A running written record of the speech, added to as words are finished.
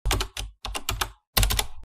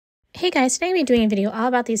Hey guys, today we're doing a video all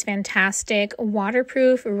about these fantastic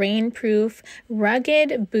waterproof, rainproof,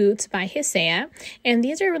 rugged boots by HISEA. And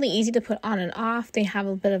these are really easy to put on and off. They have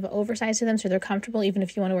a bit of an oversize to them, so they're comfortable even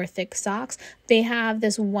if you want to wear thick socks. They have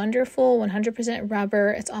this wonderful 100%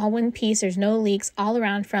 rubber. It's all one piece. There's no leaks all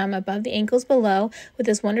around from above the ankles below, with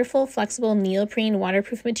this wonderful flexible neoprene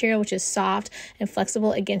waterproof material, which is soft and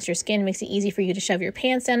flexible against your skin. It makes it easy for you to shove your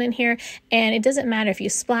pants down in here. And it doesn't matter if you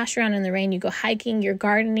splash around in the rain, you go hiking, you're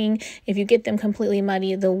gardening. If you get them completely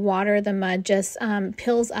muddy, the mud just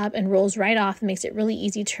pills up and rolls right off and makes it really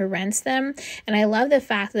easy to rinse them. And I love the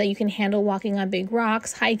fact that you can handle walking on big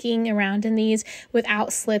rocks, hiking around in these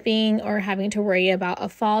without slipping or having to worry about a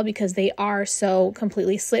fall, because they are so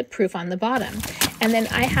completely slip proof on the bottom. And then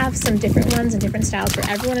I have some different ones and different styles for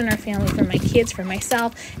everyone in our family, for my kids, for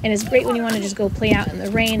myself. And it's great when you want to just go play out in the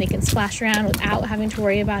rain. They can splash around without having to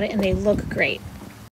worry about it, and they look great.